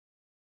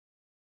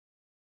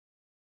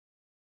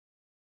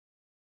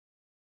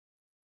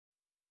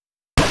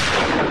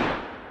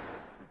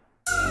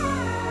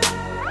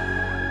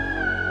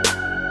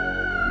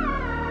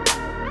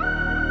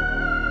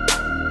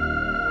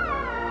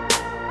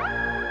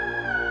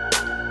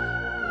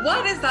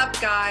What is up,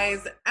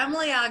 guys?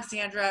 Emily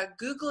Alexandra,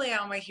 Googly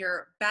Alma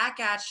here, back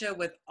at you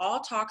with All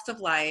Talks of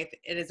Life.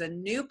 It is a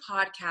new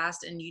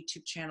podcast and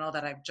YouTube channel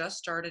that I've just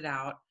started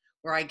out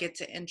where I get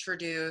to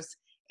introduce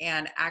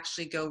and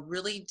actually go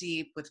really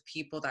deep with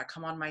people that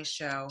come on my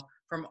show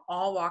from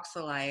all walks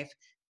of life,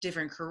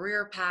 different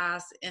career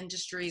paths,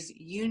 industries,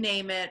 you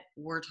name it,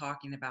 we're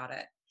talking about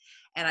it.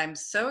 And I'm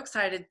so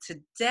excited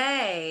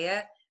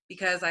today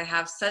because I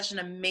have such an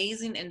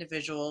amazing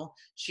individual.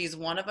 She's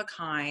one of a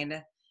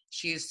kind.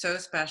 She is so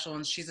special,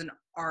 and she's an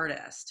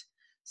artist.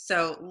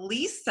 So,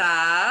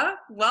 Lisa,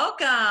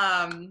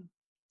 welcome.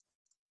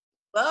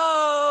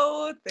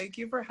 Hello. Thank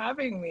you for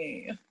having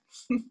me.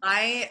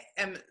 I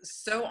am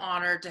so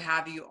honored to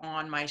have you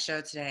on my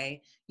show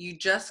today. You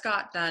just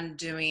got done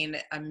doing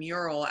a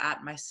mural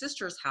at my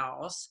sister's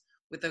house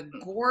with a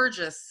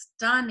gorgeous,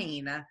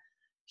 stunning,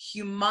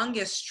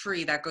 humongous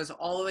tree that goes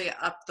all the way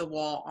up the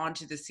wall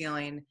onto the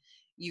ceiling.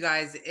 You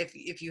guys,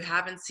 if you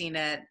haven't seen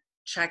it,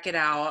 check it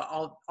out.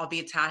 I'll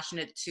be attaching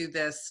it to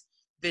this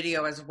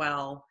video as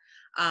well.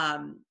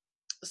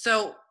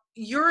 So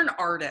you're an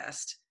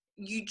artist.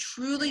 You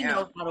truly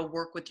know how to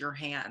work with your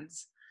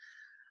hands.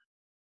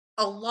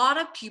 A lot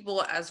of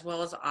people, as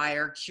well as I,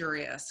 are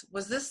curious.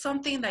 Was this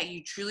something that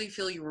you truly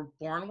feel you were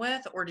born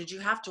with, or did you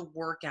have to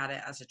work at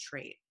it as a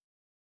trait?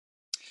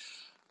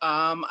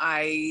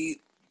 I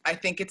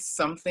think it's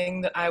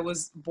something that I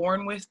was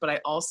born with, but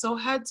I also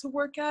had to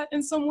work at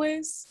in some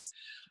ways.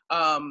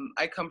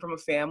 I come from a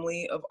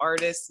family of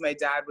artists. My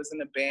dad was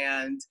in a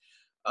band.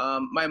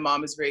 My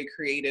mom is very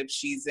creative.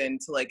 She's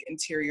into like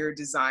interior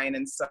design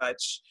and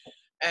such.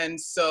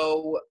 And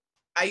so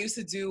I used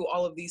to do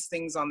all of these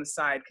things on the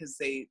side because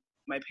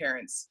my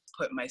parents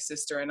put my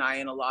sister and I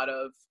in a lot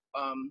of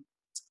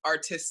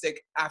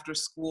artistic after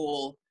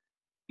school,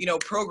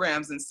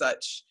 programs and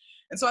such.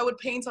 And so I would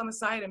paint on the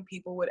side and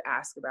people would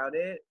ask about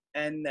it.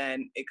 And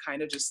then it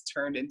kind of just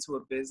turned into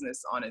a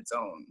business on its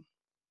own.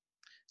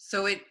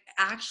 So it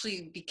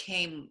actually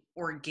became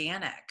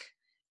organic.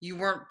 You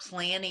weren't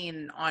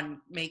planning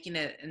on making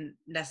it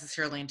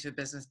necessarily into a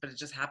business, but it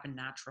just happened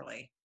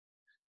naturally.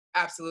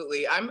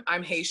 Absolutely.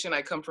 I'm Haitian.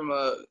 I come from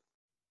a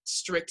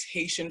strict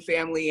Haitian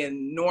family,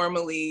 and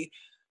normally,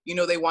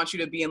 they want you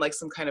to be in like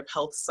some kind of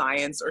health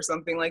science or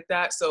something like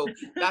that. So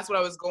that's what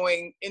I was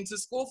going into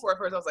school for. At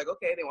first I was like,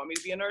 okay, they want me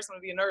to be a nurse, I'm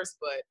gonna be a nurse,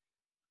 but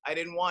I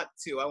didn't want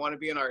to. I want to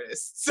be an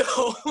artist.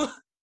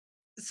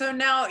 So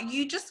now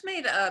you just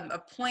made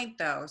a point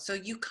though. So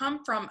you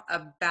come from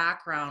a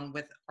background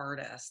with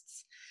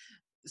artists.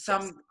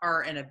 Some Yes.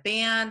 are in a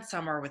band,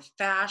 some are with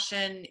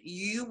fashion.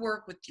 You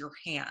work with your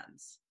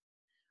hands,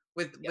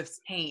 with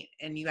paint,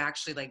 and you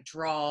actually like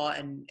draw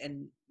and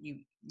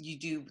you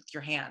do with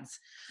your hands.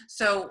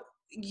 So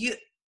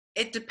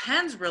it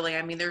depends really.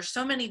 I mean, there's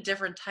so many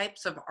different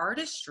types of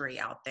artistry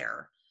out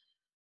there.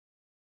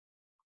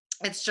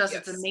 It's just,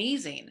 it's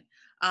amazing.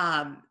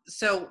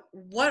 So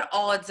what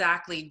all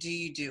exactly do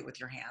you do with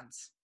your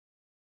hands?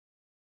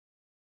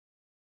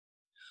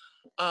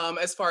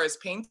 As far as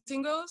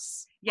painting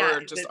goes, Yeah,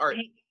 or just art?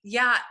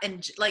 Yeah,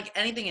 and like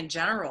anything in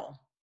general.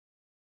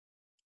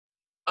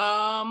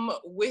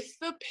 With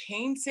the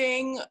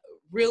painting,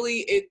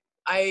 really,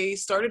 I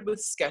started with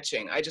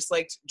sketching. I just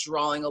liked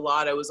drawing a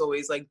lot. I was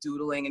always like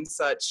doodling and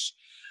such.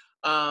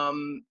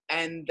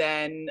 And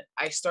then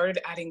I started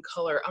adding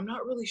color. I'm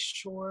not really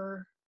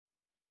sure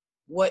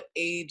what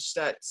age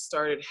that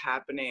started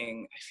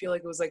happening. I feel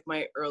like it was like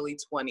my early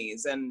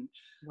 20s, and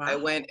I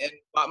went and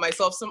bought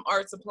myself some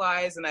art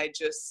supplies, and I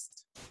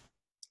just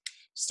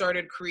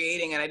started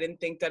creating. And I didn't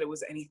think that it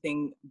was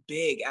anything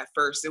big at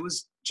first. It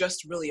was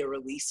just really a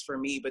release for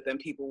me, but then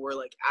people were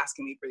like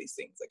asking me for these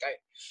things, like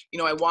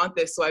I want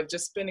this. So I've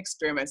just been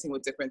experimenting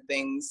with different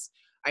things.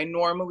 I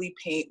normally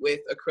paint with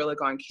acrylic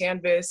on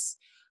canvas,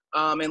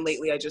 and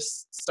lately I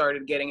just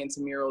started getting into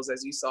murals,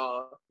 as you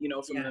saw,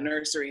 from the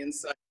nursery and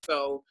such.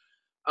 So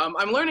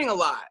I'm learning a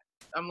lot.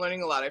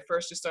 I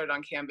first just started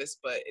on canvas,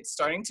 but it's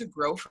starting to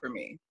grow for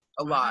me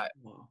a lot.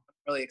 I'm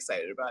really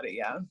excited about it.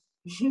 Yeah.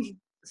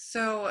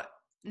 So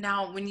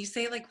now when you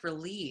say like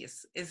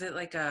release, is it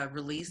like a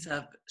release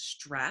of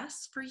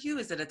stress for you?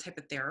 Is it a type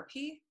of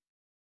therapy?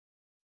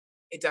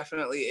 It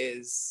definitely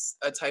is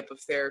a type of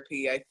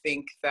therapy. I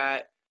think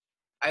that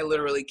I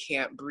literally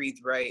can't breathe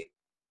right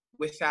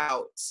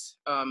without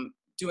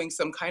doing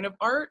some kind of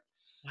art.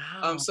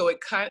 Wow. So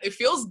it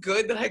feels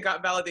good that I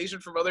got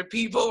validation from other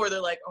people where they're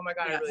like, oh my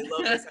God, I really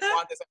love this. I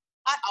want this.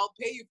 I'll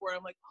pay you for it.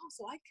 I'm like, oh,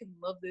 so I can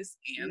love this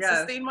and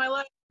sustain my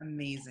life.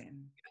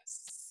 Amazing.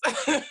 Yes.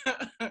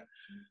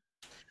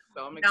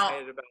 So I'm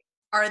excited about it.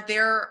 Are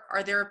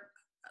there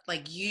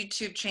like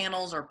YouTube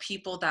channels or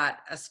people that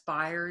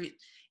aspire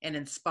and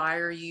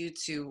inspire you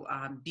to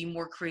be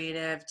more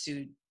creative,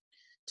 to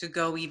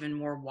go even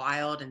more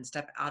wild and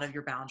step out of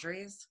your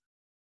boundaries?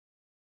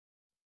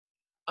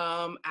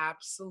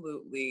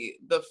 Absolutely.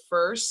 The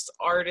first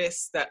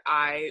artist that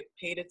I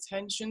paid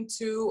attention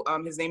to,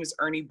 his name is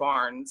Ernie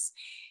Barnes,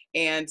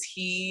 and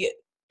he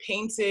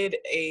painted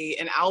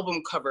an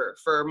album cover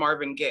for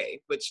Marvin Gaye,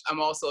 which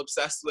I'm also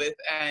obsessed with.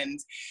 And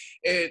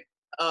it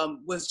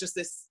was just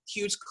this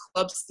huge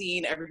club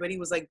scene. Everybody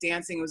was like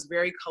dancing. It was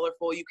very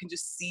colorful. You can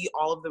just see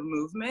all of the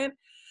movement.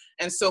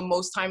 And so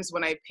most times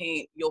when I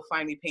paint, you'll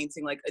find me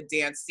painting like a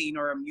dance scene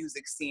or a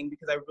music scene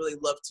because I really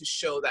love to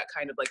show that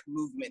kind of like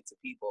movement to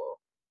people.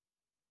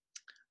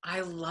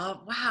 I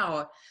love,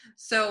 wow.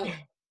 So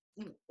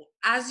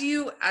as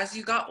you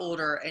got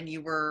older and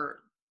you were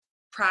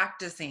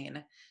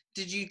practicing,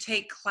 did you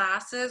take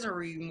classes or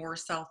were you more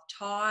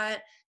self-taught?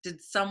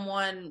 Did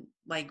someone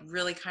like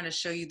really kind of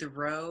show you the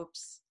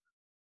ropes?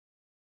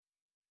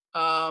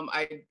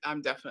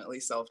 I'm definitely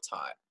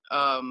self-taught,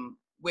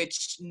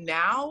 which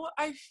now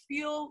I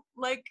feel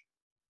like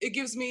it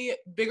gives me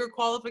bigger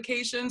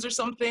qualifications or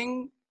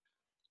something.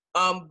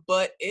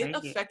 But it Right.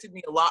 affected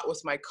me a lot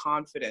with my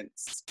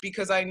confidence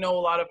because I know a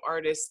lot of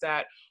artists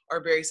that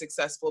are very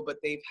successful, but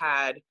they've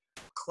had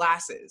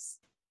classes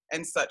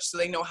and such. So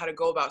they know how to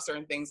go about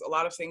certain things. A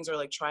lot of things are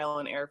like trial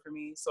and error for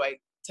me. So I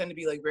tend to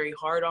be like very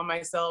hard on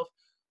myself,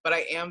 but I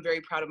am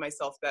very proud of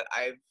myself that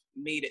I've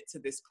made it to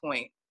this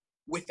point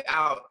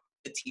without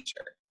a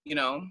teacher, you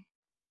know?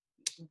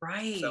 So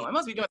Right. I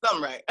must be doing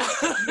something right.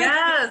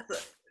 Yes.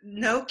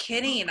 No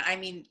kidding. I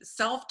mean,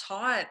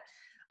 self-taught,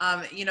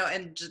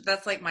 and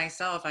that's like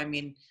myself. I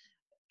mean,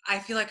 I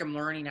feel like I'm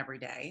learning every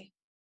day.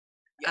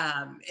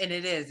 Yeah. And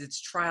it's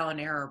trial and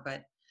error,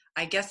 but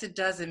I guess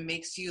it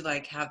makes you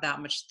like have that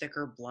much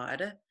thicker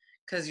blood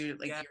because you're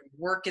like Yeah. you're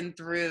working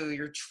through,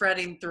 you're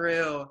treading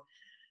through.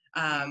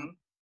 Um, Hmm.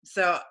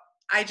 so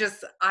I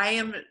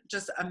am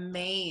just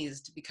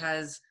amazed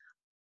because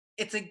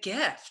it's a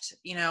gift.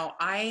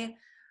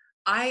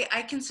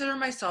 I consider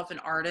myself an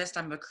artist.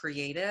 I'm a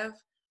creative,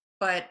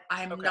 but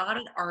I'm Okay. not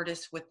an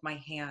artist with my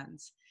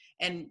hands.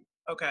 And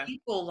Okay.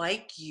 people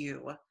like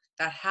you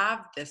that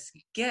have this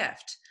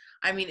gift,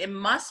 I mean, it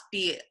must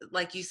be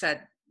like you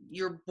said,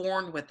 you're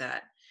born with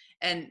it.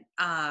 And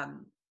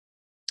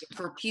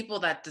for people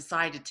that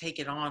decide to take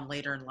it on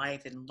later in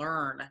life and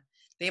learn,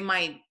 they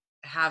might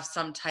have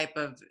some type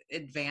of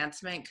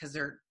advancement because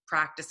they're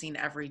practicing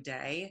every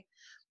day.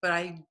 But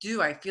I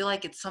feel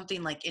like it's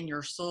something like in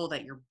your soul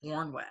that you're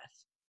born with.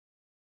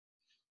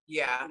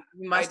 Yeah,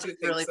 You I must have do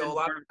think really so. A been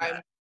lot born of with times,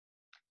 it.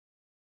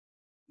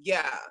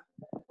 yeah,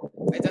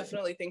 I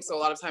definitely think so. A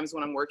lot of times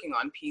when I'm working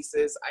on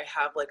pieces, I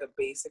have like a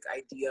basic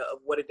idea of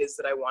what it is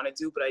that I want to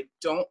do, but I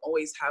don't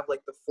always have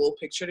like the full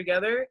picture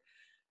together.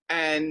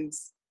 And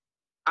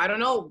I don't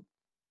know,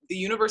 the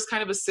universe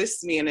kind of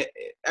assists me and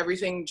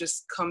everything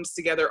just comes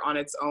together on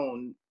its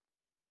own.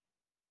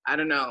 I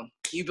don't know.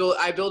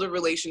 I build a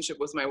relationship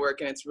with my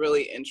work and it's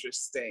really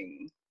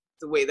interesting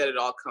the way that it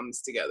all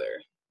comes together.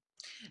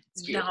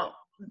 It's Now,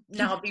 beautiful.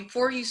 now,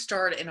 before you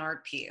start an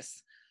art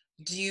piece,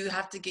 do you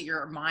have to get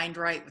your mind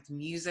right with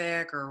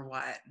music or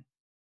what?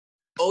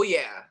 Oh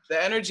yeah,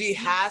 the energy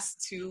has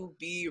to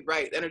be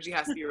right. The energy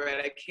has to be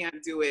right. I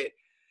can't do it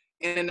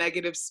in a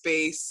negative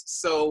space.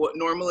 So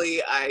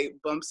normally I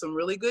bump some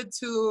really good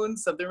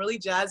tunes, something really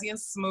jazzy and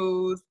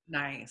smooth.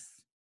 Nice.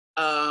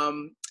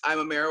 I'm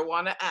a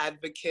marijuana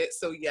advocate.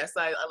 So yes,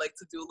 I like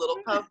to do a little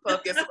puff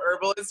puff, get some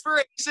herbal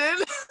inspiration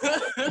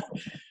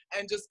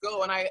and just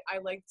go. And I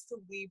like to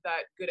leave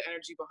that good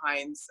energy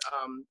behind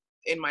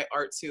in my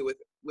art too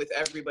with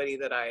everybody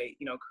that I,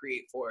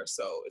 create for.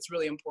 So it's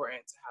really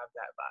important to have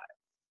that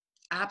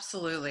vibe.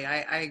 Absolutely.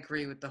 I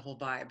agree with the whole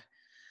vibe.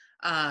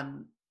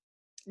 Um,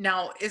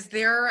 Now,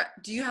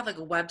 do you have like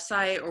a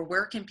website or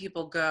where can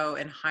people go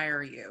and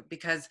hire you?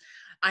 Because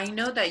I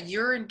know that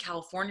you're in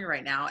California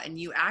right now and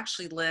you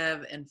actually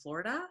live in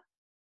Florida.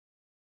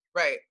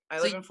 Right. I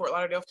So live in Fort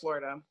Lauderdale,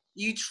 Florida.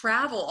 you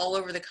travel all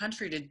over the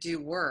country to do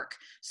work.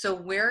 So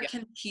where Yeah.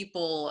 can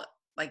people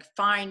like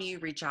find you,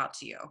 reach out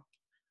to you?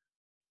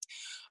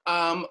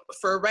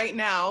 For right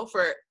now,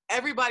 for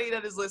everybody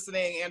that is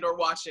listening and or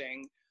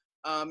watching,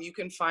 you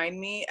can find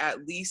me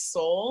at Lee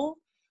Soul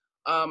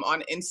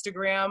on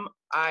Instagram.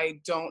 I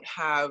don't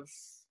have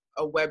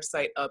a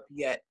website up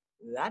yet.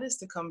 That is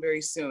to come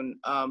very soon.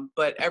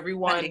 But Funny.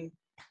 everyone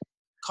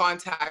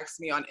contacts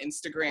me on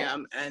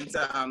Instagram and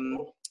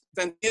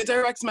send me a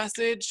direct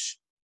message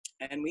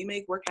and we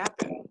make work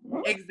happen.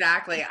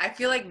 Exactly. I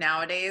feel like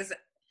nowadays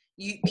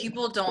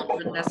people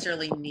don't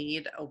necessarily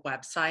need a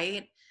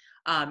website.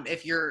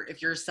 If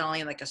you're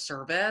selling like a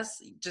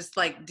service, just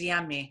like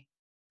DM me,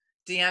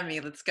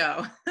 let's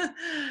go.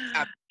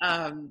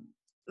 um,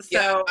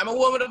 Yeah, so I'm a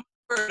woman of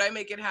word. I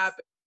make it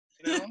happen,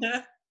 you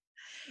know?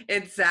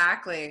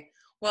 exactly.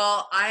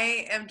 Well,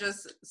 I am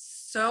just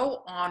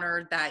so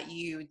honored that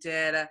you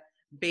did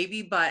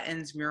Baby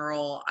Buttons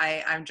mural.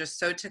 I'm just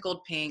so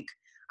tickled pink.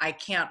 I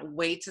can't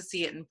wait to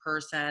see it in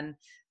person.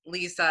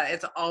 Lisa,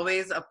 it's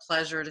always a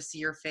pleasure to see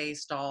your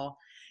face, doll.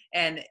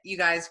 And you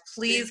guys,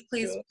 please, Thank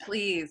please, you.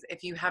 please,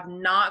 if you have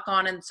not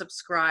gone and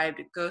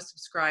subscribed, go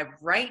subscribe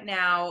right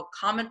now.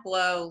 Comment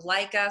below,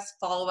 like us,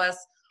 follow us,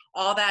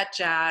 all that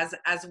jazz,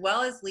 as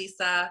well as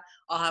Lisa.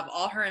 I'll have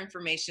all her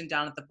information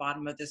down at the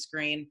bottom of the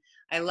screen.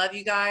 I love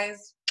you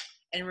guys.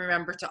 And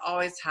remember to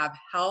always have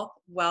health,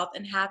 wealth,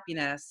 and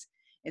happiness,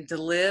 and to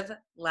live,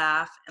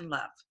 laugh, and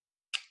love.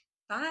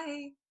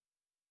 Bye.